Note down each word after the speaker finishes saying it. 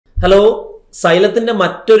Hello, സൈലത്തിന്റെ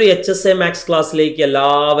മറ്റൊരു HSA maths ക്ലാസ്സിലേക്ക്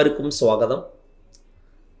എല്ലാവർക്കും സ്വാഗതം.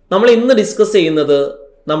 നമ്മൾ ഇന്ന് ഡിസ്കസ് ചെയ്യുന്നത്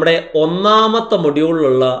നമ്മുടെ ഒന്നാമത്തെ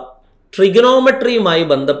മൊഡ്യൂളിലുള്ള ട്രിഗണോമെട്രിയുമായി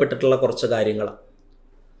ബന്ധപ്പെട്ടിട്ടുള്ള കുറച്ച് കാര്യങ്ങളാണ്.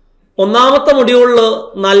 ഒന്നാമത്തെ മൊഡ്യൂളിൽ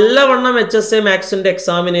നല്ലവണ്ണം HSA മാത്സിന്റെ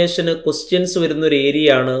എക്സാമിനേഷന് ക്വസ്റ്റ്യൻസ് വരുന്ന ഒരു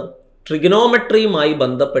ഏരിയയാണ് ട്രിഗണോമെട്രിയുമായി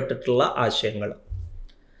ബന്ധപ്പെട്ടിട്ടുള്ള ആശയങ്ങൾ.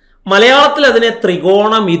 മലയാളത്തിൽ അതിനെ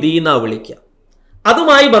ത്രികോണമിതി എന്നാണ് വിളിക്കുക.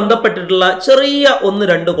 അതുമായി ബന്ധപ്പെട്ടിട്ടുള്ള ചെറിയ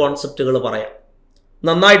 1-2 കോൺസെപ്റ്റുകൾ പറയാം.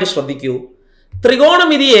 നന്നായിട്ട് ശ്രദ്ധിക്കൂ.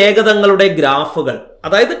 ത്രികോണമിതി ഏകതങ്ങളുടെ ഗ്രാഫുകൾ,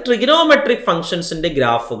 അതായത് ട്രിഗണോമെട്രിക് ഫംഗ്ഷൻസിന്റെ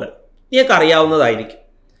ഗ്രാഫുകൾ നിങ്ങൾക്ക് അറിയാവുന്നതായിരിക്കും.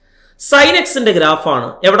 സൈൻ എക്സിന്റെ ഗ്രാഫാണ്,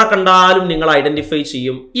 എവിടെ കണ്ടാലും നിങ്ങൾ ഐഡന്റിഫൈ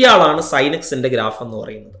ചെയ്യും. ഇയാളാണ് സൈൻ എക്സിന്റെ ഗ്രാഫ് എന്ന്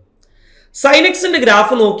പറയുന്നത്. സൈൻ എക്സിന്റെ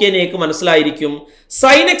ഗ്രാഫ് നോക്കിയാൽ നിങ്ങൾക്ക് മനസ്സിലായിരിക്കും,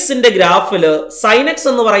 സൈൻ എക്സിന്റെ ഗ്രാഫില് സൈൻ എക്സ്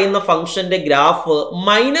എന്ന് പറയുന്ന ഫംഗ്ഷന്റെ ഗ്രാഫ്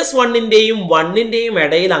 -1ന്റെയും 1ന്റെയും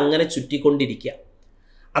ഇടയിൽ അങ്ങനെ ചുറ്റിക്കൊണ്ടിരിക്കുക.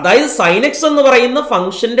 അതായത് സൈൻ എക്സ് എന്ന് പറയുന്ന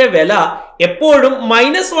ഫംഗ്ഷന്റെ വില എപ്പോഴും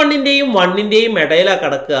 -1ന്റെയും 1ന്റെയും ഇടയിലാണ്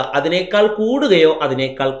കിടക്കുക. അതിനേക്കാൾ കൂടുകയോ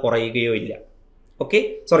അതിനേക്കാൾ കുറയുകയോ ഇല്ല. ഓക്കെ,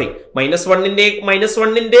 സോറി,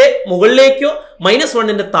 -1ന്റെ മുകളിലേക്കോ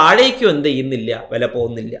 -1ന്റെ താഴേക്കോ എന്ത് ചെയ്യുന്നില്ല, വില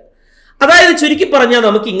പോകുന്നില്ല. അതായത് ചുരുക്കി പറഞ്ഞാൽ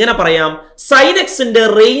നമുക്ക് ഇങ്ങനെ പറയാം, സൈൻ എക്സിന്റെ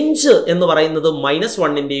റേഞ്ച് എന്ന് പറയുന്നത്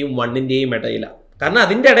 -1ന്റെയും 1ന്റെയും ഇടയിലാണ്. കാരണം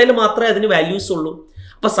അതിന്റെ ഇടയിൽ മാത്രമേ അതിന് വാല്യൂസ് ഉള്ളൂ.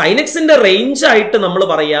 അപ്പൊ സൈൻ എക്സിന്റെ റേഞ്ച് ആയിട്ട് നമ്മൾ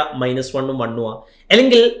പറയാ -1ഉം 1ഉം ആ.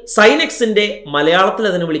 അല്ലെങ്കിൽ സൈൻ എക്സിന്റെ മലയാളത്തിൽ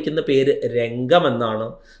അതിന് വിളിക്കുന്ന പേര് രംഗം എന്നാണ്.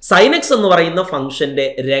 സൈൻ എക്സ് എന്ന് പറയുന്ന ഫംഗ്ഷന്റെ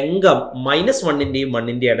രംഗം -1ന്റെയും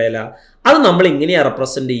 1ന്റെയും ഇടയിലാണ്. അത് നമ്മൾ ഇങ്ങനെയാ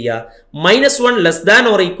റെപ്രസെന്റ് ചെയ്യുക, -1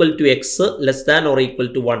 < x <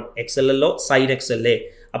 1. എക്സ് അല്ലല്ലോ, സൈൻ എക്സ് അല്ലേ.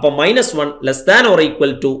 അപ്പൊ -1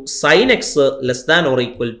 < sin x <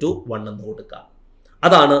 1 എന്ന് കൊടുക്കുക.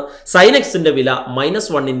 അതാണ് സൈൻ എക്സിന്റെ വില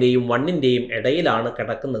 -1ന്റെയും 1ന്റെയും ഇടയിലാണ്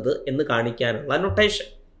കിടക്കുന്നത് എന്ന് കാണിക്കാനുള്ള നൊട്ടേഷൻ.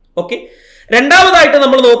 ഓക്കെ, രണ്ടാമതായിട്ട്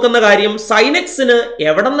നമ്മൾ നോക്കുന്ന കാര്യം, സൈൻ എക്സിന്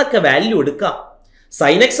എവിടെ നിന്നൊക്കെ വാല്യൂ എടുക്കാം.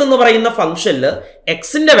 സൈൻ എക്സ് എന്ന് പറയുന്ന ഫംഗ്ഷനിൽ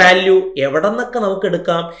എക്സിന്റെ വാല്യൂ എവിടെ നിന്നൊക്കെ നമുക്ക്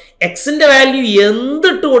എടുക്കാം. എക്സിന്റെ വാല്യൂ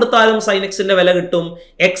എന്തിട്ട് കൊടുത്താലും സൈൻ എക്സിന്റെ വില കിട്ടും.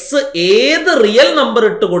 എക്സ് ഏത് റിയൽ നമ്പർ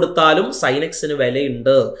ഇട്ട് കൊടുത്താലും സൈൻ എക്സിന്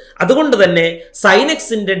വിലയുണ്ട്. അതുകൊണ്ട് തന്നെ സൈൻ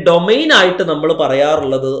എക്സിന്റെ ഡൊമൈൻ ആയിട്ട് നമ്മൾ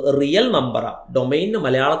പറയാറുള്ളത് റിയൽ നമ്പറാണ്. ഡൊമൈനിന്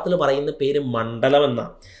മലയാളത്തിൽ പറയുന്ന പേര് മണ്ഡലം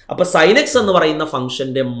എന്നാണ്. അപ്പൊ സൈൻ എക്സ് എന്ന് പറയുന്ന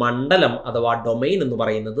ഫംഗ്ഷന്റെ മണ്ഡലം അഥവാ ഡൊമൈൻ എന്ന്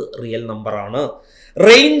പറയുന്നത് റിയൽ നമ്പറാണ്.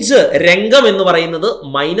 റേഞ്ച്, രംഗം എന്ന് പറയുന്നത്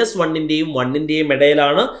 -1ന്റെയും 1ന്റെയും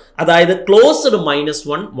ഇടയിലാണ്. അതായത് ക്ലോസ്ഡ്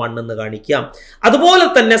 -1 1 എന്ന് കാണിക്കാം. അതുപോലെ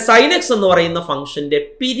തന്നെ സൈൻ എക്സ് എന്ന് പറയുന്ന ഫംഗ്ഷന്റെ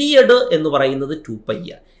പീരിയഡ് എന്ന് പറയുന്നത് 2π.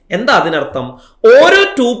 എന്താ അതിനർത്ഥം? ഓരോ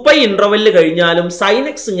 2π ഇന്റർവെല് കഴിഞ്ഞാലും സൈൻ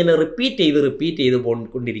എക്സ് ഇങ്ങനെ റിപ്പീറ്റ് ചെയ്ത്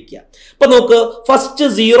പോയിക്കൊണ്ടിരിക്കുക. അപ്പൊ നോക്ക്, ഫസ്റ്റ്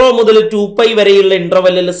 0 മുതൽ 2π വരെയുള്ള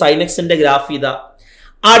ഇന്റർവെല്ലിൽ സൈൻ എക്സിന്റെ ഗ്രാഫ് ഇതാ.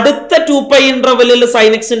 അടുത്ത 2π ഇന്റർവെല്ലിൽ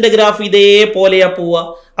സൈൻ എക്സിന്റെ ഗ്രാഫ് ഇതേപോലെയാ പോവുക.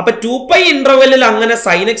 അപ്പൊ 2π ഇന്റർവെല്ലിൽ അങ്ങനെ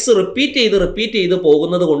സൈൻ എക്സ് റിപ്പീറ്റ് ചെയ്ത്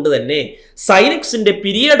പോകുന്നത് കൊണ്ട് തന്നെ സൈൻ എക്സിന്റെ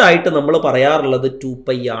പീരിയഡ് ആയിട്ട് നമ്മൾ പറയാറുള്ളത് 2π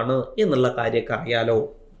ആണ് എന്നുള്ള കാര്യമൊക്കെ അറിയാലോ.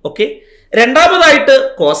 ഓക്കെ, രണ്ടാമതായിട്ട്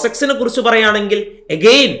കോസെക്സിനെ കുറിച്ച് പറയുകയാണെങ്കിൽ,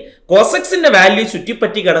 എഗെയിൻ കോസെക്സിന്റെ വാല്യൂ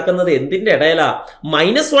ചുറ്റിപ്പറ്റി കിടക്കുന്നത് എന്തിന്റെ ഇടയിലാ?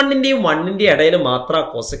 -1ന്റെയും 1ന്റെയും ഇടയിൽ മാത്രമാണ്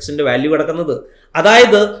കോസെക്സിന്റെ വാല്യൂ കിടക്കുന്നത്.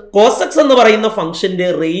 അതായത് കോസെക്സ് എന്ന് പറയുന്ന ഫംഗ്ഷന്റെ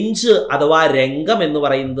റേഞ്ച് അഥവാ രംഗം എന്ന്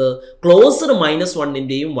പറയുന്നത് ക്ലോസ്ഡ്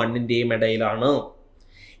 -1ന്റെയും 1ന്റെയും ഇടയിലാണ്.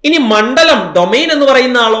 ഇനി മണ്ഡലം, ഡൊമൈൻ എന്ന്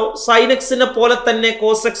പറയുന്ന ആളോ സൈൻ എക്സിനെ പോലെ തന്നെ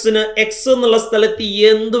കോസെക്സിന് എക്സ് എന്നുള്ള സ്ഥലത്ത്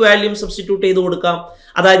എന്ത് വാല്യൂം സബ്സ്റ്റിറ്റ്യൂട്ട് ചെയ്ത് കൊടുക്കാം.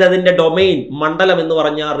 അതായത് അതിന്റെ ഡൊമൈൻ, മണ്ഡലം എന്ന്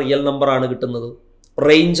പറഞ്ഞാൽ റിയൽ നമ്പർ ആണ് കിട്ടുന്നത്.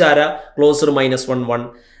 റേഞ്ച് ആരാ? ക്ലോസ്ഡ് -1 1.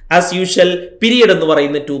 ആസ് യൂഷ്വൽ പീരിയഡ് എന്ന്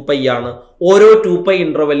പറയുന്ന 2π ആണ്. ഓരോ 2π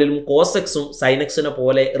ഇന്റർവെല്ലിലും കോസെക്സും സൈൻ എക്സിനെ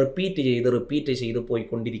പോലെ റിപ്പീറ്റ് ചെയ്ത്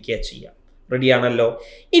പോയിക്കൊണ്ടിരിക്കുക ചെയ്യാം. റെഡിയാണല്ലോ.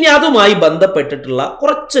 ഇനി അതുമായി ബന്ധപ്പെട്ടിട്ടുള്ള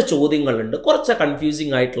കുറച്ച് ചോദ്യങ്ങളുണ്ട്, കുറച്ച്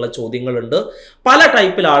കൺഫ്യൂസിങ് ആയിട്ടുള്ള ചോദ്യങ്ങളുണ്ട്. പല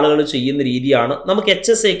ടൈപ്പിൽ ആളുകൾ ചെയ്യുന്ന രീതിയാണ്, നമുക്ക്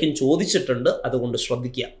HSAക്കും ചോദിച്ചിട്ടുണ്ട്. അതുകൊണ്ട്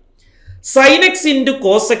ശ്രദ്ധിക്കുക. സൈൻ എക്സ് ഇൻറ്റു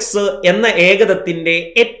കോസെക്സ് എന്ന ഏകതത്തിന്റെ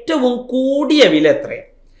ഏറ്റവും കൂടിയ വില എത്രയാണ്?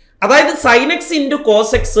 അതായത് സൈൻ എക്സ് ഇൻറ്റു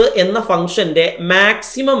കോസെക്സ് എന്ന ഫംഗ്ഷന്റെ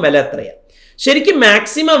മാക്സിമം വില എത്രയാണ്? ശരിക്കും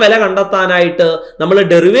മാക്സിമം വില കണ്ടെത്താനായിട്ട് നമ്മൾ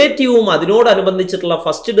ഡെറിവേറ്റീവും അതിനോടനുബന്ധിച്ചിട്ടുള്ള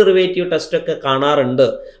ഫസ്റ്റ് ഡെറിവേറ്റീവ് ടെസ്റ്റ് ഒക്കെ കാണാറുണ്ട്.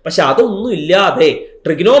 പക്ഷെ അതൊന്നും ഇല്ലാതെ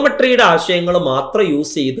ട്രിഗണോമെട്രിയുടെ ആശയങ്ങൾ മാത്രം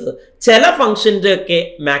യൂസ് ചെയ്ത് ചില ഫംഗ്ഷന്റെ ഒക്കെ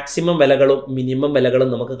മാക്സിമം വിലകളും മിനിമം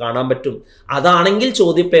വിലകളും നമുക്ക് കാണാൻ പറ്റും. അതാണെങ്കിൽ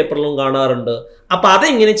ചോദ്യപേപ്പറിലും കാണാറുണ്ട്. അപ്പൊ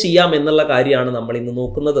അതെങ്ങനെ ചെയ്യാം എന്നുള്ള കാര്യമാണ് നമ്മൾ ഇന്ന്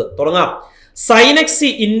നോക്കുന്നത്. തുടങ്ങാം. സൈൻ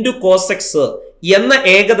എക്സ് ഇൻറ്റു കോസെക്സ് എന്ന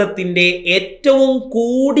ഏകതത്തിന്റെ ഏറ്റവും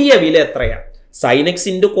കൂടിയ വില എത്രയാണ്? സൈൻ എക്സ്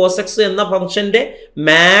ഇൻറ്റു കോസെക്സ് എന്ന ഫംഗ്ഷന്റെ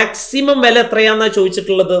മാക്സിമം വില എത്രയാണെന്നാണ്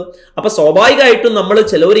ചോദിച്ചിട്ടുള്ളത്. അപ്പൊ സ്വാഭാവികമായിട്ടും നമ്മൾ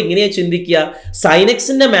ചിലവർ ഇങ്ങനെയാ ചിന്തിക്കുക, സൈൻ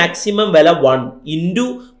എക്സിന്റെ മാക്സിമം വില 1 ഇൻറ്റു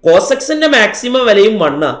കോസെക്സിന്റെ മാക്സിമം വിലയും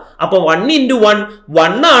 1. അപ്പൊ 1 ഇൻറ്റു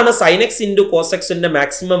 1 ആണ് സൈൻ എക്സ് ഇൻറ്റു കോസെക്സിന്റെ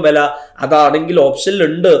മാക്സിമം വില. അതാണെങ്കിൽ ഓപ്ഷനിൽ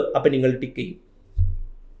ഉണ്ട്. അപ്പൊ നിങ്ങൾ ടിക്ക് ചെയ്യും.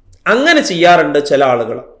 അങ്ങനെ ചെയ്യാറുണ്ട് ചില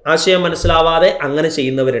ആളുകൾ. ആശയം മനസ്സിലാവാതെ അങ്ങനെ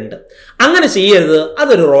ചെയ്യുന്നവരുണ്ട്. അങ്ങനെ ചെയ്യരുത്.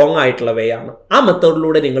 അതൊരു റോങ് ആയിട്ടുള്ള വേ ആണ്. ആ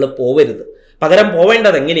മെത്തേഡിലൂടെ നിങ്ങൾ പോവരുത്. പകരം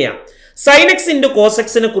പോവേണ്ടത് എങ്ങനെയാ? സൈൻ എക്സ് ഇൻറ്റു കോസ്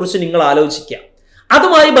എക്സിനെ കുറിച്ച് നിങ്ങൾ ആലോചിക്കുക.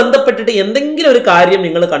 അതുമായി ബന്ധപ്പെട്ടിട്ട് എന്തെങ്കിലും ഒരു കാര്യം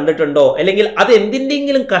നിങ്ങൾ കണ്ടിട്ടുണ്ടോ, അല്ലെങ്കിൽ അത്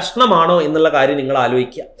എന്തിൻ്റെങ്കിലും കഷ്ണമാണോ എന്നുള്ള കാര്യം നിങ്ങൾ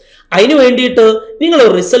ആലോചിക്കുക. അതിനു വേണ്ടിയിട്ട് നിങ്ങൾ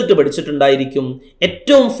ഒരു റിസൾട്ട് പഠിച്ചിട്ടുണ്ടായിരിക്കും.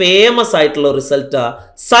 ഏറ്റവും ഫേമസ് ആയിട്ടുള്ള റിസൾട്ട്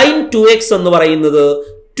സൈൻ 2x എന്ന് പറയുന്നത്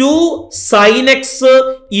 2 sin x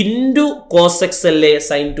into cos X അല്ലേ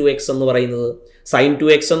സൈൻ 2x എന്ന് പറയുന്നത്. സൈൻ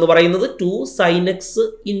 2x എന്ന് പറയുന്നത് 2 sin x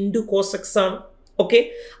into cos X ആണ്. ഓക്കെ,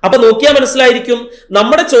 അപ്പൊ നോക്കിയാൽ മനസ്സിലായിരിക്കും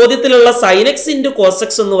നമ്മുടെ ചോദ്യത്തിലുള്ള sign X into cos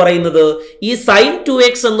X എന്ന് പറയുന്നത് ഈ സൈൻ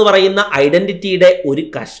 2x എന്ന് പറയുന്ന ഐഡന്റിറ്റിയുടെ ഒരു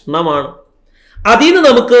കഷ്ണമാണ്. അതിൽ നിന്ന്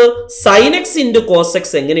നമുക്ക് sign X into cos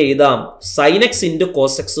X എങ്ങനെ എഴുതാം? Sign X into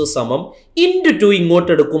cos X സമം ഇൻറ്റു 2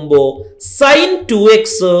 ഇങ്ങോട്ട് എടുക്കുമ്പോൾ സൈൻ 2x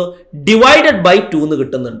ഡിവൈഡഡ് ബൈ 2 എന്ന്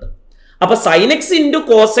കിട്ടുന്നുണ്ട്. അപ്പൊ സൈൻ എക്സ് ഇൻറ്റു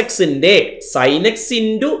കോസ്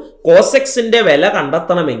എക്സിന്റെ വില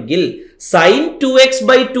കണ്ടെത്തണമെങ്കിൽ sign 2x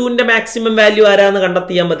by 2ന്റെ maximum value ആരാന്ന്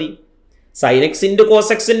കണ്ടെത്തിയാൽ മതി. സൈൻ എക്സ് ഇൻറ്റു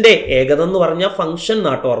കോസ് എക്സിന്റെ ഏകത എന്ന് പറഞ്ഞ ഫംഗ്ഷൻ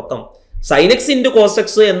നാട്ടോ അർത്ഥം. Sign X into cos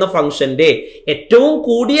X എന്ന ഫംഗ്ഷന്റെ ഏറ്റവും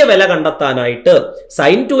കൂടിയ വില കണ്ടെത്താനായിട്ട്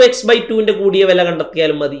സൈൻ 2x ബൈ 2ന്റെ കൂടിയ വില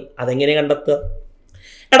കണ്ടെത്തിയാലും മതി. അതെങ്ങനെ കണ്ടെത്തുക?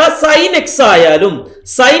 എടാ, സൈൻ എക്സ് ആയാലും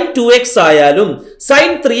സൈൻ 2x ആയാലും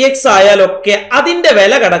സൈൻ 3x ആയാലും ഒക്കെ അതിന്റെ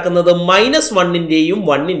വില കിടക്കുന്നത് -1ന്റെയും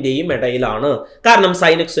 1ന്റെയും ഇടയിലാണ്. കാരണം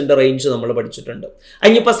സൈൻ എക്സിന്റെ റേഞ്ച് നമ്മൾ പഠിച്ചിട്ടുണ്ട്.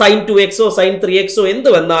 അതിനിപ്പോ സൈൻ 2xോ സൈൻ 3xോ എന്ത്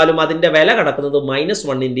വന്നാലും അതിന്റെ വില കിടക്കുന്നത്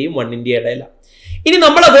 -1ന്റെയും 1ന്റെയും ഇടയിലാണ്. ഇനി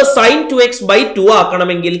നമ്മളത് സൈൻ 2x ബൈ 2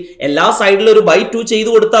 ആക്കണമെങ്കിൽ എല്ലാ സൈഡിലും ഒരു ബൈ 2 ചെയ്തു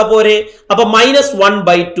കൊടുത്താൽ പോരെ. അപ്പൊ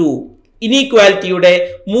 -1/2 ഇനീക്വാലിറ്റിയുടെ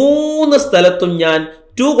 3 സ്ഥലത്തും ഞാൻ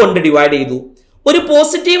 2 കൊണ്ട് ഡിവൈഡ് ചെയ്തു. ഒരു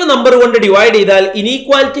പോസിറ്റീവ് നമ്പർ കൊണ്ട് ഡിവൈഡ് ചെയ്താൽ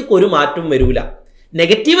ഇനീക്വാലിറ്റിക്ക് ഒരു മാറ്റം വരൂല.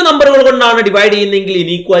 നെഗറ്റീവ് നമ്പറുകൾ കൊണ്ടാണ് ഡിവൈഡ് ചെയ്യുന്നതെങ്കിൽ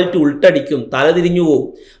ഇനീക്വാലിറ്റി ഉൾട്ടടിക്കും, തലതിരിഞ്ഞു പോകും.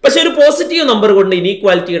 പക്ഷെ ഒരു പോസിറ്റീവ് നമ്പർ കൊണ്ട്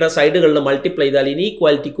ഇനീക്വാലിറ്റിയുടെ സൈഡുകളിൽ മൾട്ടിപ്ലൈ ചെയ്താൽ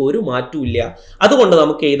ഇനീക്വാലിറ്റിക്ക് ഒരു മാറ്റവും ഇല്ല. അതുകൊണ്ട്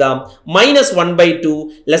നമുക്ക് എഴുതാം -1/2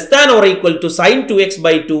 ≤ sin 2x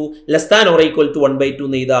by 2 ≤ 1/2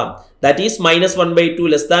 എന്ന് എഴുതാം. That is -1/2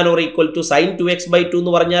 ≤ sin 2x by 2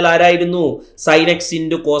 എന്ന് പറഞ്ഞാൽ ആരായിരുന്നു? sin x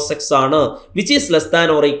into cos X ആണ്, വിച്ച് ഈസ്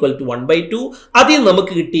 ≤ 1/2. അതിൽ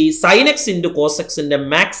നമുക്ക് കിട്ടി sin x ഇൻറ്റു കോസ് എക്സിന്റെ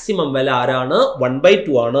മാക്സിമം വില ആരാണ്?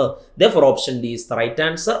 1/2 ആണ്. Therefore option D is the right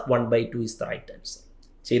answer. 1/2 is the right answer.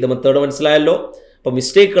 ചെയ്ത മെത്തേഡ് മനസ്സിലായല്ലോ. അപ്പൊ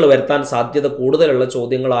മിസ്റ്റേക്കുകൾ വരുത്താൻ സാധ്യത കൂടുതലുള്ള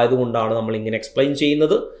ചോദ്യങ്ങളായതുകൊണ്ടാണ് നമ്മൾ ഇങ്ങനെ എക്സ്പ്ലെയിൻ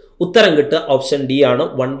ചെയ്യുന്നത്. ഉത്തരം കിട്ടുക ഓപ്ഷൻ ഡി ആണ്.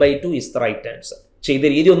 1/2 is the right answer. ചെയ്ത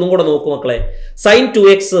രീതി ഒന്നും കൂടെ നോക്കൂ മക്കളെ. സൈൻ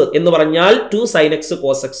 2x എന്ന് പറഞ്ഞാൽ 2 sin x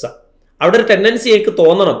കോസ് എക്സ്. അവിടെ ഒരു ടെൻഡൻസി എനിക്ക്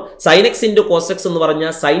തോന്നണം, sign X into cos X എന്ന്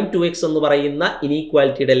പറഞ്ഞാൽ സൈൻ 2x എന്ന് പറയുന്ന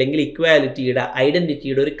ഇനീക്വാലിറ്റിയുടെ അല്ലെങ്കിൽ ഇക്വാലിറ്റിയുടെ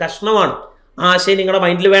ഐഡന്റിറ്റിയുടെ ഒരു കഷ്ണമാണ്. ആ ആശയം നിങ്ങളുടെ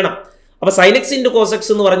മൈൻഡിൽ വേണം. അപ്പൊ sign X into cos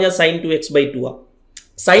X എന്ന് പറഞ്ഞാൽ സൈൻ 2x ബൈ 2 ആ.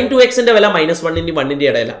 സൈൻ 2xന്റെ വില -1ന്റെയും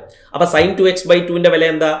 1ന്റെയും ഇടയിലാണ്. അപ്പൊ സൈൻ 2x ബൈ 2ന്റെ വില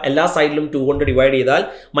എന്താ? എല്ലാ സൈഡിലും 2 കൊണ്ട് ഡിവൈഡ് ചെയ്താൽ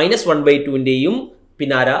 -1/2ന്റെയും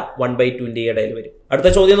പിന്നെ 1/2ന്റെയും ഇടയിൽ വരും. അടുത്ത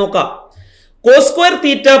ചോദ്യം നോക്കാം. cos²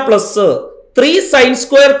 θ പ്ലസ് 3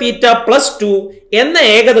 sin² θ പ്ലസ് 2 എന്ന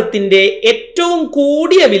ഏകദത്തിന്റെ ഏറ്റവും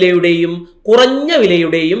കൂടിയ വിലയുടെയും കുറഞ്ഞ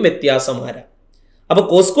വിലയുടെയും വ്യത്യാസം ആരാ? അപ്പൊ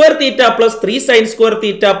cos² θ പ്ലസ് 3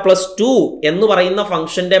 sin² θ പ്ലസ് 2 എന്ന് പറയുന്ന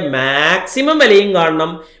ഫംഗ്ഷന്റെ മാക്സിമം വിലയും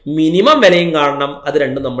കാണണം, മിനിമം വിലയും കാണണം. അത്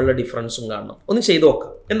രണ്ടും നമ്മളുടെ ഡിഫറൻസും കാണണം. ഒന്ന് ചെയ്തു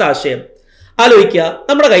നോക്കാം. എന്താ ആശയം ആലോചിക്കുക.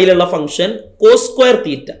 നമ്മുടെ കയ്യിലുള്ള ഫംഗ്ഷൻ cos²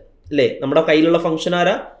 θ അല്ലേ? നമ്മുടെ കയ്യിലുള്ള ഫംഗ്ഷൻ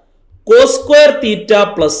ആരാ? cos² θ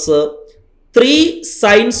plus 3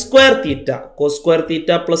 sin² θ. cos²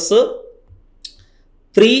 θ plus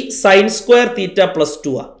 3 sin² θ plus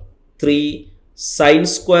 2 ആ. 3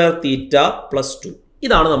 sin² θ പ്ലസ് 2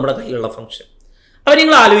 ഇതാണ് നമ്മുടെ കയ്യിലുള്ള ഫംഗ്ഷൻ. അപ്പൊ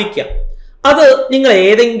നിങ്ങൾ ആലോചിക്കുക, അത് നിങ്ങൾ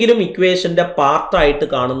ഏതെങ്കിലും ഇക്വേഷന്റെ പാർട്ടായിട്ട്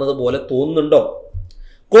കാണുന്നത് പോലെ തോന്നുന്നുണ്ടോ?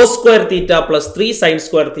 cos² θ plus 3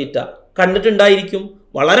 sin² θ കണ്ടിട്ടുണ്ടായിരിക്കും.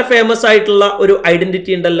 വളരെ ഫേമസ് ആയിട്ടുള്ള ഒരു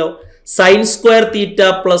ഐഡന്റിറ്റി ഉണ്ടല്ലോ, sin² θ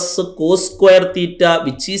plus cos² θ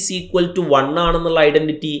which is equal to 1 ആണെന്നുള്ള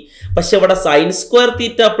ഐഡന്റിറ്റി. പക്ഷെ ഇവിടെ sin²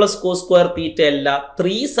 θ പ്ലസ് cos² θ അല്ല,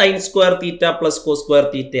 3 sin² θ പ്ലസ്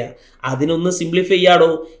cos² θ. അതിനൊന്ന് സിംപ്ലിഫൈ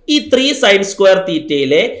ചെയ്യാടോ. ഈ 3 sin²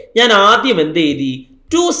 θയിലെ ഞാൻ ആദ്യം എന്ത് എഴുതി?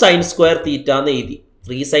 2 sin² θ എന്ന് എഴുതി.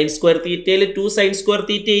 3 sin² θയിൽ 2 sin²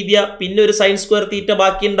 θ എഴുതിയ പിന്നെ ഒരു sin² θ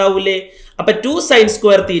ബാക്കി ഉണ്ടാവൂലേ? അപ്പൊ 2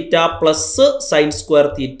 sin² θ പ്ലസ് sin²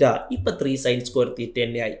 θ. ഇപ്പൊ 3 sin² θ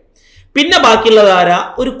തന്നെയായി. പിന്നെ ബാക്കിയുള്ളത് ആരാ?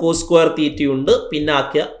 ഒരു cos² θ ഉണ്ട്, പിന്നെ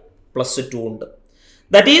ആക്കിയ പ്ലസ് 2 ഉണ്ട്.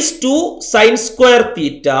 That is 2 sin²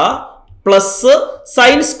 θ plus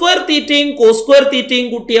sin² θയും cos² θയും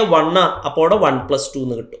കൂട്ടിയ 1. അപ്പോൾ 1 + 2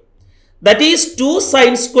 എന്ന് കിട്ടും. ദാറ്റ് ഈസ് 2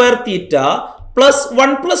 sin² θ പ്ലസ്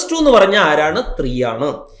 1 + 2 എന്ന് പറഞ്ഞാൽ ആരാണ്? 3 ആണ്.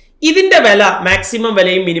 ഇതിന്റെ വില മാക്സിമം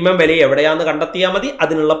വിലയും മിനിമം വിലയും എവിടെയാന്ന് കണ്ടെത്തിയാൽ മതി.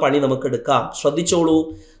 അതിനുള്ള പണി നമുക്ക് എടുക്കാം. ശ്രദ്ധിച്ചോളൂ,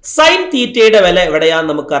 സൈൻ തീറ്റയുടെ വില എവിടെയാന്ന്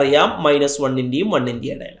നമുക്കറിയാം, -1ന്റെയും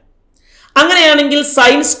 1ന്റെയും ഇടയില. അങ്ങനെയാണെങ്കിൽ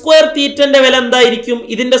സൈൻ സ്ക്വയർ തീറ്റന്റെ വില എന്തായിരിക്കും?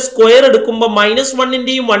 ഇതിന്റെ സ്ക്വയർ എടുക്കുമ്പോൾ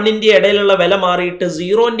 -1ന്റെയും 1ന്റെയും ഇടയിലുള്ള വില മാറിയിട്ട്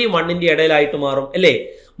 0ന്റെയും 1ന്റെയും ഇടയിലായിട്ട് മാറും അല്ലേ?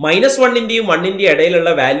 -1ന്റെയും 1ന്റെയും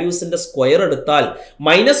ഇടയിലുള്ള വാല്യൂസിന്റെ സ്ക്വയർ എടുത്താൽ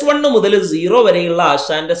 -1 മുതൽ 0 വരെയുള്ള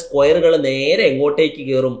ആശാന്റെ സ്ക്വയറുകൾ നേരെ എങ്ങോട്ടേക്ക്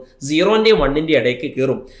കയറും? 0ന്റെയും 1ന്റെയും ഇടയ്ക്ക്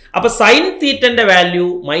കയറും. അപ്പൊ സൈൻ തീറ്റന്റെ വാല്യൂ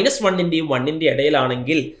 -1ന്റെയും 1ന്റെയും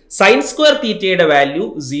ഇടയിലാണെങ്കിൽ സൈൻ സ്ക്വയർ തീറ്റയുടെ വാല്യൂ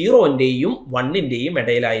 0ന്റെയും 1ന്റെയും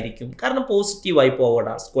ഇടയിലായിരിക്കും. കാരണം പോസിറ്റീവായി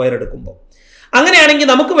പോകടാ സ്ക്വയർ എടുക്കുമ്പോൾ. അങ്ങനെയാണെങ്കിൽ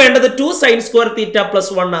നമുക്ക് വേണ്ടത് 2 സൈൻ സ്ക്വയർ തീറ്റ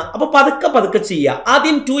പ്ലസ് 1. അപ്പൊ പതുക്കെ ചെയ്യുക.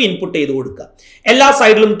 ആദ്യം 2 ഇൻപുട്ട് ചെയ്ത് കൊടുക്കുക. എല്ലാ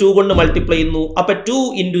സൈഡിലും 2 കൊണ്ട് മൾട്ടിപ്ലൈ ചെയ്യുന്നു. അപ്പൊ 2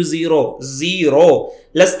 × 0 0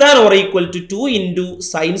 less than or equal to 2 ×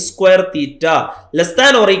 sine square theta less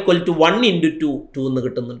than or equal to 1 × 2 2 എന്ന്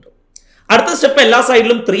കിട്ടുന്നുണ്ട്. അടുത്ത സ്റ്റെപ്പ് എല്ലാ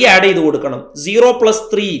സൈഡിലും 3 ആഡ് ചെയ്ത് കൊടുക്കണം. 0 +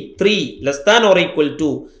 3 3 less than or equal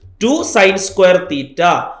to 2 sine square theta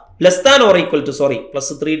less than or equal to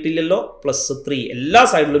 +3 ഇട്ടില്ലല്ലോ, +3 എല്ലാ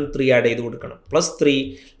സൈഡിലും 3 ആഡ് ചെയ്ത് കൊടുക്കണം. +3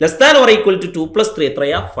 less than or equal to 2 + 3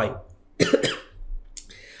 എത്രയാ? 5.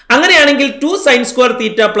 അങ്ങനെയാണെങ്കിൽ 2 സൈൻ സ്ക്വയർ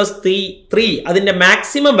തീറ്റ പ്ലസ് 3 അതിന്റെ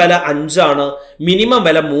മാക്സിമം വില 5 ആണ്, മിനിമം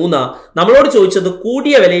വില 3. നമ്മളോട് ചോദിച്ചത്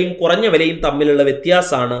കൂടിയ വിലയും കുറഞ്ഞ വിലയും തമ്മിലുള്ള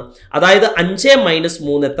വ്യത്യാസമാണ്. അതായത് 5 -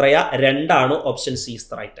 3 എത്രയാ? 2 ആണ്. Option C is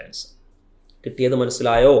the right answer. കിട്ടിയത്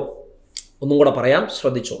മനസ്സിലായോ? ഒന്നും കൂടെ പറയാം,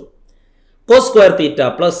 ശ്രദ്ധിച്ചോളൂ. cos square theta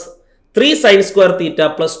plus 3 sine square theta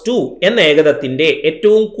plus 2 എന്ന ഏകദത്തിന്റെ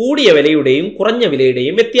ഏറ്റവും കൂടിയ വിലയുടെയും കുറഞ്ഞ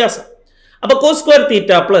വിലയുടെയും വ്യത്യാസം. അപ്പൊ cos square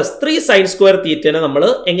theta plus 3 sine square തീറ്റനെ നമ്മൾ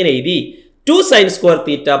എങ്ങനെ എഴുതി? 2 sine square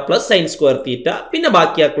theta plus sine square theta, പിന്നെ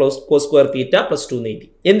ബാക്കിയാ cos സ്ക്വയർ തീറ്റ പ്ലസ് 2 എഴുതി.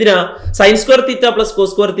 എന്തിനാ? Sine square theta plus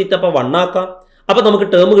cos square theta അപ്പൊ 1 ആക്കാം. അപ്പൊ നമുക്ക്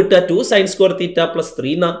ടേം കിട്ടുക 2 സൈൻ സ്ക്വയർ തീറ്റ പ്ലസ്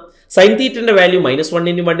 3 എന്നാ. Sign തീറ്റന്റെ value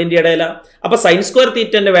 -1ന്റെയും 1ന്റെയും ഇടയില. അപ്പൊ സൈൻ സ്ക്വയർ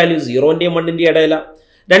തീറ്റന്റെ വാല്യൂ 0ന്റെയും 1ന്റെയും ഇടയില.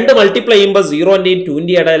 2 മൾട്ടിപ്ലൈ ചെയ്യുമ്പോൾ 0ന്റെയും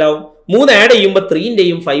 2ന്റെയും ഇടയിലാവും. 3 ആഡ് ചെയ്യുമ്പോൾ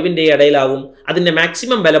 3ന്റെയും 5ന്റെയും ഇടയിലാവും. അതിന്റെ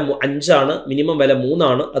മാക്സിമം വില 5 ആണ്, മിനിമം വില 3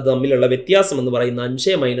 ആണ്. അത് തമ്മിലുള്ള വ്യത്യാസം എന്ന് പറയുന്നത്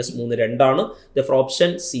 5 - 3 2 ആണ്. Therefore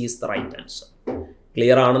option C is the right answer.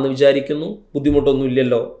 Clear ആണെന്ന് വിചാരിക്കുന്നു. ബുദ്ധിമുട്ടൊന്നും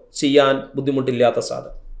ഇല്ലല്ലോ, ചെയ്യാൻ ബുദ്ധിമുട്ടില്ലാത്ത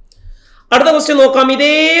സാധനം. അടുത്ത ക്വസ്റ്റ്യൻ നോക്കാം.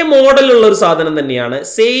 ഇതേ മോഡലുള്ള ഒരു സാധനം തന്നെയാണ്,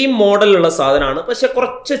 സെയിം മോഡലുള്ള സാധനമാണ്. പക്ഷെ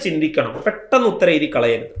കുറച്ച് ചിന്തിക്കണം, പെട്ടെന്ന് ഉത്തരം എഴുതി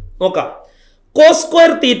കളയരുത്. നോക്കാം. cos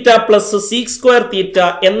square theta plus sec square theta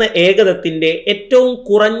എന്ന ഏകദത്തിന്റെ ഏറ്റവും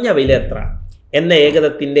കുറഞ്ഞ വില എത്ര എന്ന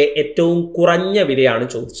ഏകദത്തിന്റെ ഏറ്റവും കുറഞ്ഞ വിലയാണ്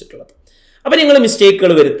ചോദിച്ചിട്ടുള്ളത്. അപ്പൊ നിങ്ങൾ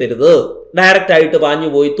മിസ്റ്റേക്കുകൾ വരുത്തരുത്. ഡയറക്റ്റ് ആയിട്ട് പാഞ്ഞു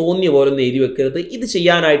പോയി തോന്നിയ പോലെ ഒന്നും എഴുതി വെക്കരുത്. ഇത്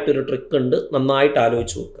ചെയ്യാനായിട്ടൊരു ട്രിക്ക് ഉണ്ട്, നന്നായിട്ട്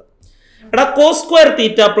ആലോചിച്ച് നോക്കുക. എടാ cos square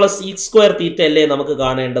theta plus sec square theta അല്ലേ നമുക്ക്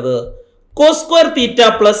കാണേണ്ടത്? cos square theta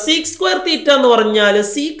plus sec square theta എന്ന് പറഞ്ഞാൽ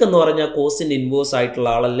sec എന്ന് പറഞ്ഞാൽ കോസിന്റെ ഇൻവേഴ്സ് ആയിട്ടുള്ള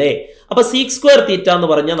ആളല്ലേ. അപ്പൊ sec സ്ക്വയർ തീറ്റ എന്ന്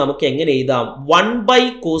പറഞ്ഞാൽ നമുക്ക് എങ്ങനെ എഴുതാം?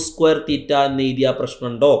 1/cos സ്ക്വയർ തീറ്റ എന്ന് എഴുതിയ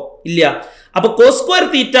പ്രശ്നമുണ്ടോ? ഇല്ല. അപ്പൊ cos square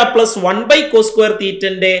theta plus 1/cos square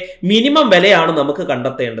തീറ്റന്റെ minimum വിലയാണ് നമുക്ക്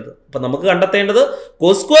കണ്ടെത്തേണ്ടത്. അപ്പൊ നമുക്ക് കണ്ടെത്തേണ്ടത്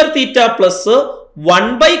cos square theta plus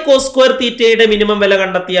 1/cos square തീറ്റയുടെ മിനിമം വില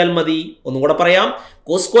കണ്ടെത്തിയാൽ മതി. ഒന്നും കൂടെ പറയാം.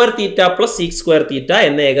 cos square theta plus sec square theta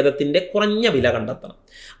എന്ന ഏകദത്തിന്റെ കുറഞ്ഞ വില കണ്ടെത്തണം.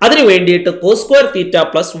 അതിനു വേണ്ടിയിട്ട് cos square theta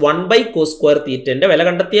plus 1/cos square തീറ്റന്റെ വില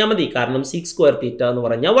കണ്ടെത്തിയാൽ മതി. കാരണം sec സ്ക്വയർ തീറ്റ എന്ന്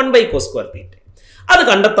പറഞ്ഞാൽ 1/cos സ്ക്വയർ തീറ്റ. അത്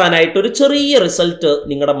കണ്ടെത്താനായിട്ട് ഒരു ചെറിയ റിസൾട്ട്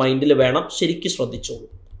നിങ്ങളുടെ മൈൻഡിൽ വേണം. ശരിക്കും ശ്രദ്ധിച്ചോളൂ.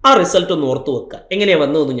 ആ റിസൾട്ട് ഒന്ന് ഓർത്തു വെക്കുക. എങ്ങനെയാ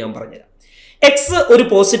വന്നതെന്ന് ഞാൻ പറഞ്ഞുതരാം. എക്സ് ഒരു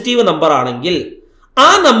പോസിറ്റീവ് നമ്പർ ആണെങ്കിൽ ആ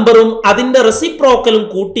നമ്പറും അതിന്റെ റെസിപ്രോക്കലും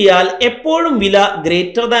കൂട്ടിയാൽ എപ്പോഴും വില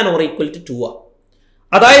greater than or equal to 2 ആ.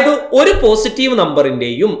 അതായത് ഒരു പോസിറ്റീവ്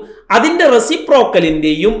നമ്പറിന്റെയും അതിന്റെ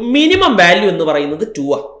റെസിപ്രോക്കലിന്റെയും മിനിമം വാല്യൂ എന്ന് പറയുന്നത്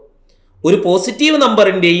 2 ആ. ഒരു പോസിറ്റീവ്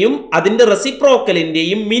നമ്പറിന്റെയും അതിന്റെ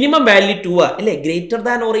റെസിപ്രോക്കലിന്റെയും മിനിമം വാല്യൂ 2 ആ അല്ലേ? Greater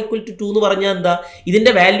than or equal to 2 എന്ന് പറഞ്ഞാൽ എന്താ?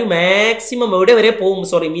 ഇതിന്റെ വാല്യൂ മാക്സിമം എവിടെ വരെ പോകും?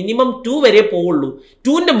 മിനിമം 2 വരെ പോവുള്ളൂ.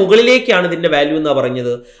 2ന്റെ മുകളിലേക്കാണ് ഇതിന്റെ വാല്യൂ എന്നാ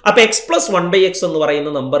പറഞ്ഞത്. അപ്പൊ x + 1/x എന്ന്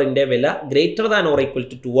പറയുന്ന നമ്പറിന്റെ വില greater than or equal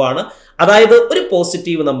to 2 ആണ്. അതായത് ഒരു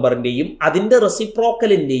പോസിറ്റീവ് നമ്പറിന്റെയും അതിന്റെ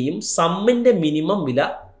റെസിപ്രോക്കലിന്റെയും സമ്മിന്റെ മിനിമം വില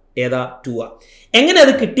ഏതാ? 2 ആ. എങ്ങനെ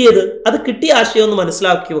അത് കിട്ടിയത്? അത് കിട്ടിയ ആശയം ഒന്ന്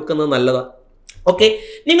മനസ്സിലാക്കി വെക്കുന്നത് നല്ലതാ. ഓക്കെ,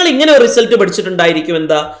 നിങ്ങൾ ഇങ്ങനെ ഒരു റിസൾട്ട് പഠിച്ചിട്ടുണ്ടായിരിക്കും.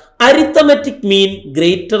 എന്താ? Arithmetic mean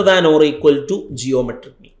greater than or equal to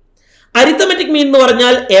geometric mean. Arithmetic mean എന്ന്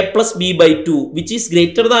പറഞ്ഞാൽ a+b/2 which is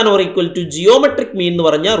greater than or equal to geometric മീൻ എന്ന്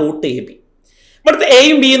പറഞ്ഞാൽ √ab. ഇവിടുത്തെ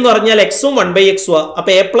എയും ബി എന്ന് പറഞ്ഞാൽ എക്സും 1/x ആ.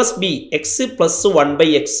 അപ്പൊ a+b x +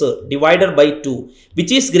 1/x divided by 2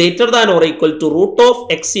 which is greater than or equal to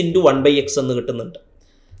 √x × 1/x എന്ന് കിട്ടുന്നുണ്ട്.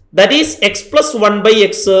 That is x +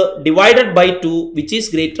 1/x divided by 2 which is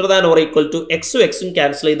greater than or equal to x ഉം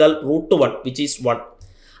cancel ചെയ്താൽ √1 which is 1.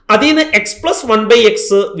 അതിൽ നിന്ന് X plus 1/x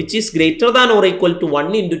which is greater than or equal to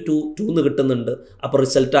 1 into 2 2 എന്ന് കിട്ടുന്നുണ്ട്. അപ്പോൾ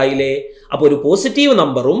result ആയില്ലേ? അപ്പോൾ ഒരു പോസിറ്റീവ്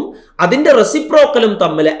നമ്പറും അതിന്റെ റെസിപ്രോക്കലും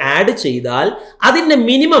തമ്മിൽ ആഡ് ചെയ്താൽ അതിന്റെ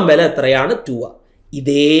മിനിമം വില എത്രയാണ്? 2.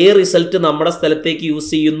 ഇതേ റിസൾട്ട് നമ്മുടെ സ്ഥലത്തേക്ക്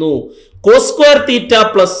യൂസ് ചെയ്യുന്നു. cos square theta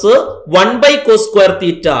plus 1/cos square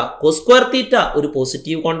theta. cos square theta ഒരു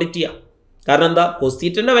പോസിറ്റീവ് ക്വാണ്ടിറ്റിയാണ്. കാരണം എന്താ? cos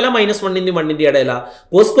തീറ്റന്റെ വില -1 1 ഇടയില,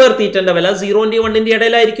 cos square തീറ്റന്റെ വില 0 1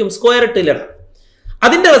 ഇടയിലായിരിക്കും. സ്ക്വയർ ഇട്ടില്ല.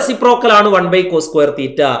 അതിന്റെ റെസിപ്രോക്കൽ ആണ് 1/cos square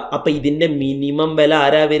theta. അപ്പൊ ഇതിന്റെ മിനിമം വില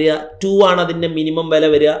ആരാ വരിക? 2 ആണ് അതിന്റെ മിനിമം വില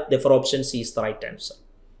വരിക. Therefore option C is the right answer.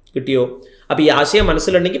 കിട്ടിയോ? അപ്പൊ ഈ ആശയം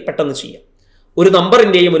മനസ്സിലുണ്ടെങ്കിൽ പെട്ടെന്ന് ചെയ്യാം. ഒരു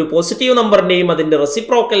നമ്പറിന്റെയും ഒരു പോസിറ്റീവ് നമ്പറിന്റെയും അതിന്റെ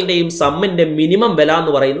റെസിപ്രോക്കലിന്റെയും സമ്മിന്റെ മിനിമം വില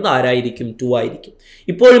എന്ന് പറയുന്നത് ആരായിരിക്കും? 2 ആയിരിക്കും.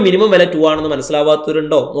 ഇപ്പോഴും മിനിമം വില 2 ആണെന്ന്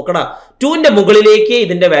മനസ്സിലാവാത്തവരുണ്ടോ? നോക്കടാ, 2ന്റെ മുകളിലേക്കേ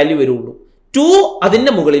ഇതിന്റെ വാല്യൂ വരുള്ളൂ. 2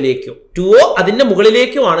 അതിന്റെ മുകളിലേക്കോ 2 അതിന്റെ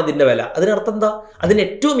മുകളിലേക്കോ ആണ് ഇതിന്റെ വില. അതിനർത്ഥം എന്താ? അതിന്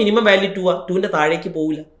ഏറ്റവും മിനിമം വാല്യൂ 2 ആ. 2ന്റെ താഴേക്ക്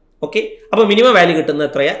പോവില്ല. ഓക്കെ, അപ്പൊ മിനിമം വാല്യൂ കിട്ടുന്നത്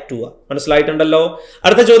എത്രയാ? 2 ആ. മനസ്സിലായിട്ടുണ്ടല്ലോ.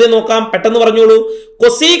 അടുത്ത ചോദ്യം നോക്കാം, പെട്ടെന്ന് പറഞ്ഞോളൂ.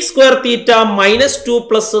 Cosec square theta -2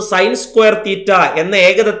 plus sine square theta എന്ന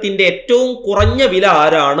ഏകതത്തിന്റെ ഏറ്റവും കുറഞ്ഞ വില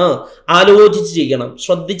ആരാണ്? ആലോചിച്ച് ചെയ്യണം,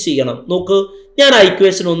 ശ്രദ്ധിച്ച് ചെയ്യണം. നോക്ക്, ഞാൻ ആ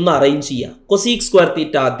ഇക്വേഷൻ ഒന്ന് അറേഞ്ച് ചെയ്യാം. കൊസീക് സ്ക്വയർ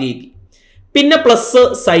തീറ്റ ആദ്യം എഴുതി, പിന്നെ പ്ലസ്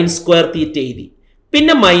സൈൻ സ്ക്വയർ തീറ്റ എഴുതി,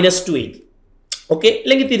 പിന്നെ -2 എഴുതി. ഓക്കെ,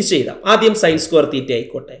 അല്ലെങ്കിൽ തിരിച്ചു എഴുതാം. ആദ്യം സൈൻ സ്ക്വയർ തീറ്റ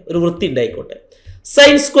ആയിക്കോട്ടെ, ഒരു വൃത്തി ഉണ്ടായിക്കോട്ടെ.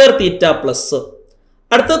 സൈൻ സ്ക്വയർ തീറ്റ പ്ലസ്,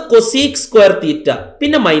 അടുത്ത കൊസീക് സ്ക്വയർ തീറ്റ,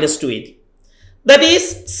 പിന്നെ -2 എഴുതി. That is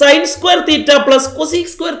sine square theta plus cosec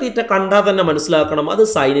square theta. കണ്ടാൽ തന്നെ മനസ്സിലാക്കണം അത്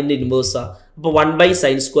സൈനിന്റെ ഇൻവേഴ്സാ. അപ്പൊ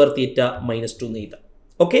 1/sin സ്ക്വയർ തീറ്റ -2 എന്ന് എഴുതാം.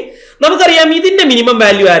 ഓക്കെ, നമുക്കറിയാം ഇതിന്റെ മിനിമം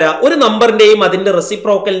വാല്യൂ ആരാ? ഒരു നമ്പറിന്റെയും അതിന്റെ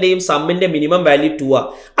റെസിപ്രോക്കലിന്റെയും സമ്മിന്റെ മിനിമം വാല്യൂ 2 ആ.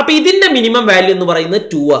 അപ്പൊ ഇതിന്റെ മിനിമം വാല്യൂ എന്ന് പറയുന്നത്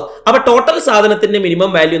 2 ആ. അപ്പൊ ടോട്ടൽ സാധനത്തിന്റെ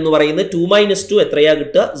മിനിമം വാല്യൂ എന്ന് പറയുന്നത് 2 - 2 എത്രയാ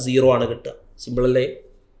കിട്ടുക? 0 ആണ് കിട്ടുക. സിമ്പിൾ അല്ലേ?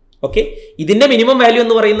 ഓക്കെ, ഇതിന്റെ മിനിമം വാല്യൂ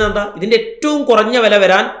എന്ന് പറയുന്നത് എന്താ? ഇതിന്റെ ഏറ്റവും കുറഞ്ഞ വില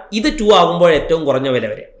വരാൻ ഇത് 2 ആകുമ്പോൾ ഏറ്റവും കുറഞ്ഞ വില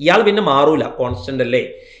വരെ. ഇയാൾ പിന്നെ മാറൂല, കോൺസ്റ്റന്റ് അല്ലേ?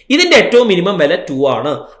 ഇതിന്റെ ഏറ്റവും മിനിമം വില 2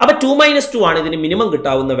 ആണ്. അപ്പൊ 2 - 2 ആണ് ഇതിന് മിനിമം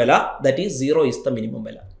കിട്ടാവുന്ന വില. That is 0 is the minimum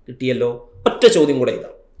വില. കിട്ടിയല്ലോ. ഒറ്റ ചോദ്യം കൂടെ ഇതാ,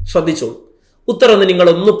 ശ്രദ്ധിച്ചോളൂ. ഉത്തരം ഒന്ന് നിങ്ങൾ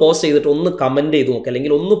ഒന്ന് പോസ് ചെയ്തിട്ട് ഒന്ന് കമന്റ് ചെയ്ത് നോക്കുക,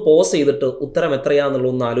 അല്ലെങ്കിൽ ഒന്ന് പോസ് ചെയ്തിട്ട് ഉത്തരം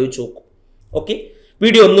എത്രയാന്നുള്ളത് ഒന്ന് ആലോചിച്ച് നോക്കും. ഓക്കെ,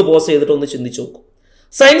 വീഡിയോ ഒന്ന് പോസ് ചെയ്തിട്ട് ഒന്ന് ചിന്തിച്ചു നോക്കും.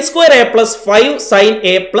 Sine square a plus 5 sign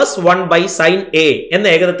a plus 1/sin a എന്ന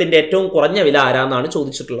ഏകതത്തിന്റെ ഏറ്റവും കുറഞ്ഞ വില ആരാന്നാണ്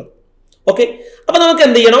ചോദിച്ചിട്ടുള്ളത്. ഓക്കെ, അപ്പൊ നമുക്ക്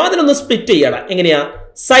എന്ത് ചെയ്യണം? അതിനൊന്ന് സ്പ്ലിറ്റ് ചെയ്യണം. എങ്ങനെയാ?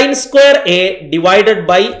 Sine square a divided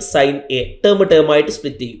by sine a, term ആയിട്ട്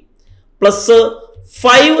സ്പ്ലിറ്റ് ചെയ്യും. Plus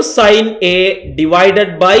 5 sign a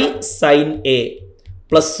divided by sine a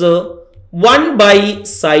plus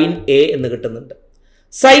 1/sin a എന്ന് കിട്ടുന്നുണ്ട്.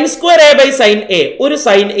 Sine square a by sine a, ഒരു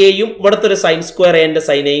സൈൻ എയും ഇവിടുത്തെ ഒരു സൈൻ സ്ക്വയർ എന്റെ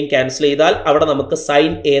സൈൻ എയും ക്യാൻസൽ ചെയ്താൽ അവിടെ നമുക്ക്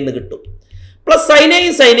സൈൻ a എന്ന് കിട്ടും. പ്ലസ്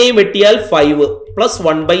സൈൻ എയും വെട്ടിയാൽ 5 പ്ലസ്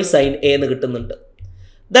 1/sin a എന്ന് കിട്ടുന്നുണ്ട്.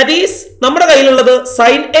 ദാറ്റ് ഈസ് നമ്മുടെ കയ്യിലുള്ളത്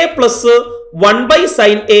sign a plus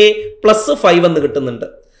 1/sin a plus 5 എന്ന് കിട്ടുന്നുണ്ട്.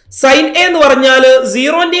 സൈൻ a എന്ന് പറഞ്ഞാൽ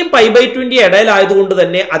 0ന്റെയും π/2ന്റെയും ഇടയിലായതുകൊണ്ട്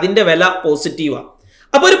തന്നെ അതിന്റെ വില പോസിറ്റീവാണ്.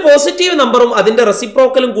 അപ്പൊ ഒരു പോസിറ്റീവ് നമ്പറും അതിന്റെ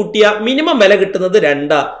റെസിപ്രോക്കലും കൂട്ടിയ മിനിമം വില കിട്ടുന്നത്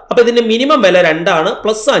 2. അപ്പൊ ഇതിന്റെ മിനിമം വില 2 ആണ്.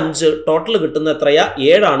 പ്ലസ് 5 ടോട്ടൽ കിട്ടുന്ന എത്രയാ?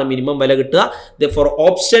 7 ആണ് മിനിമം വില കിട്ടുക. Therefore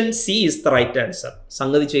option C is the right answer.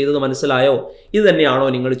 സംഗതി ചെയ്തത് മനസ്സിലായോ? ഇത് തന്നെയാണോ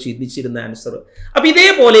നിങ്ങൾ ചിന്തിച്ചിരുന്ന ആൻസർ? അപ്പൊ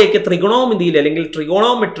ഇതേപോലെയൊക്കെ ത്രികോണോമിതിയിൽ അല്ലെങ്കിൽ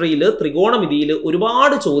ത്രികോണമിതിയിൽ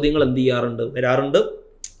ഒരുപാട് ചോദ്യങ്ങൾ എന്ത് ചെയ്യാറുണ്ട്? വരാറുണ്ട്.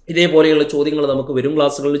 ഇതേപോലെയുള്ള ചോദ്യങ്ങൾ നമുക്ക് വരും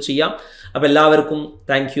ക്ലാസ്സുകളിൽ ചെയ്യാം. അപ്പൊ എല്ലാവർക്കും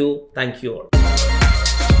താങ്ക് യു.